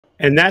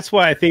And that's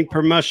why I think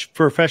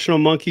Professional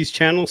Monkeys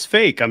channel's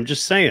fake. I'm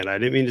just saying. I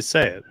didn't mean to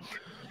say it.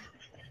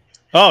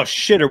 Oh,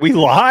 shit. Are we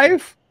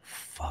live?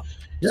 Fuck.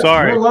 Yeah,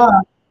 sorry. We're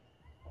live.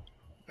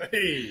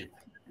 Hey,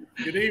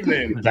 good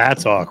evening.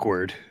 That's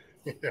awkward.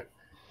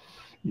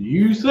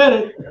 You said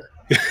it.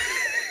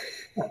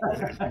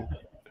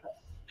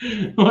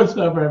 What's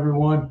up,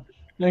 everyone?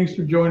 Thanks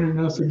for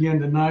joining us again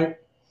tonight.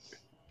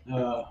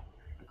 Of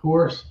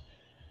course,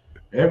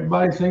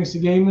 everybody thinks the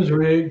game is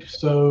rigged.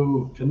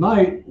 So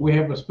tonight we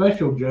have a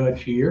special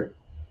judge here,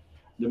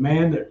 the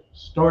man that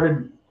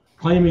started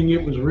claiming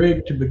it was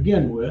rigged to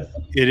begin with.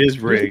 It is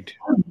rigged.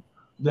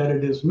 That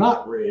it is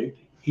not rigged.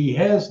 He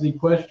has the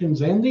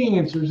questions and the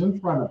answers in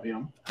front of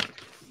him.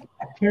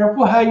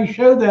 Careful how you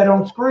show that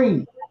on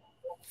screen.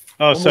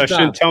 Oh, so I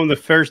shouldn't tell him the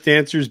first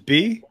answer is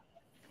B?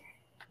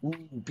 Ooh,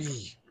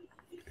 B.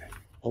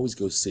 Always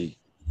go C.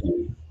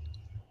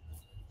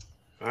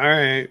 All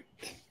right.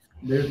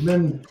 There's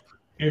been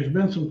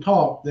some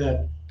talk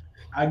that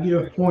I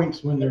give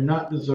points when they're not deserved.